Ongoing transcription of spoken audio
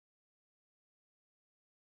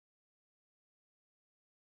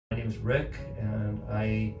name's Rick, and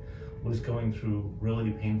I was going through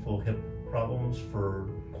really painful hip problems for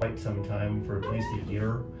quite some time, for at least a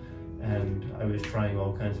year. And I was trying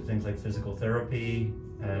all kinds of things like physical therapy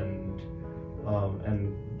and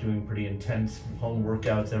doing pretty intense home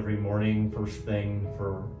workouts every morning, first thing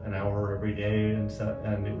for an hour every day, and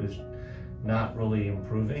it was not really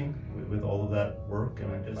improving with all of that work.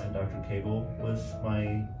 And I decided Dr. Cagle was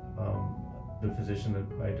the physician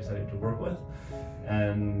that I decided to work with,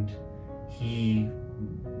 and he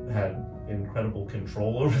had incredible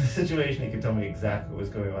control over the situation. He could tell me exactly what was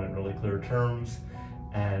going on in really clear terms,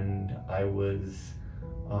 and I was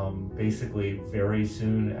basically very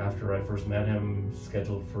soon after I first met him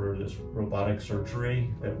scheduled for this robotic surgery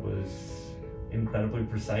that was incredibly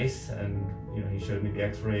precise. And he showed me the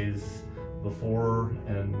x-rays before,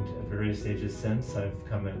 and at various stages since. I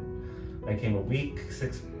came a week,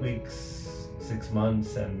 6 weeks, 6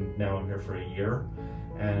 months, and now I'm here for a year.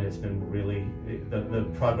 And it's been really, the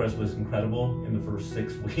progress was incredible. In the first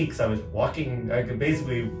 6 weeks, I was walking, I could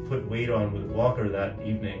basically put weight on with a walker that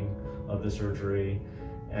evening of the surgery.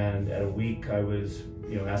 And at a week, I was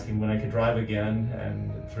asking when I could drive again.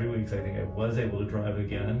 And at 3 weeks, I think I was able to drive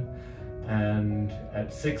again. And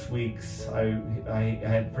at 6 weeks, I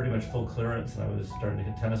had pretty much full clearance, and I was starting to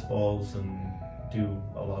hit tennis balls and do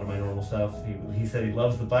a lot of my normal stuff. He said he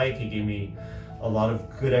loves the bike. He gave me a lot of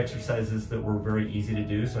good exercises that were very easy to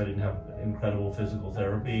do, so I didn't have incredible physical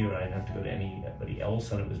therapy, or I didn't have to go to anybody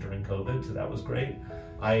else, and it was during COVID, so that was great.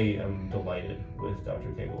 I am delighted with Dr.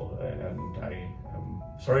 Cagle, and I am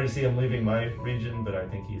sorry to see him leaving my region, but I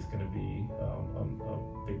think he's going to be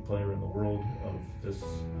a big player in the world of this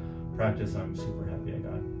practice. I'm super happy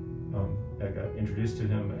I got introduced to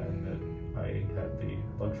him, and that I had the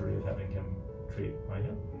luxury of having him treat my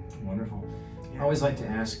hip. Wonderful. I always like to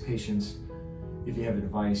ask patients if you have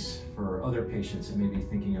advice for other patients that may be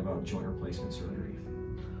thinking about joint replacement surgery.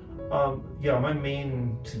 Yeah, my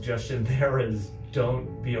main suggestion there is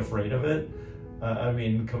don't be afraid of it. I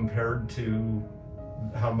mean, compared to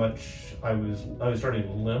how much I was starting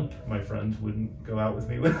to limp, my friends wouldn't go out with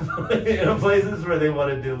me with places where they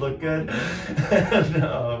wanted to look good.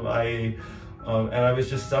 And I was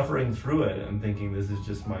just suffering through it and thinking this is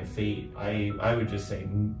just my fate. I would just say,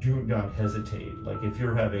 do not hesitate. Like, if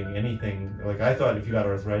you're having anything, like I thought if you got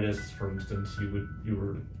arthritis, for instance, you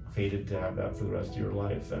were fated to have that for the rest of your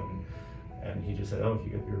life. And he just said, oh, if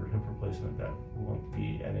you get your hip replacement, that won't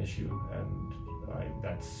be an issue. And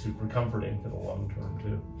that's super comforting for the long term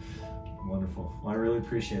too. Wonderful. Well, I really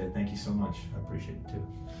appreciate it. Thank you so much. I appreciate it too.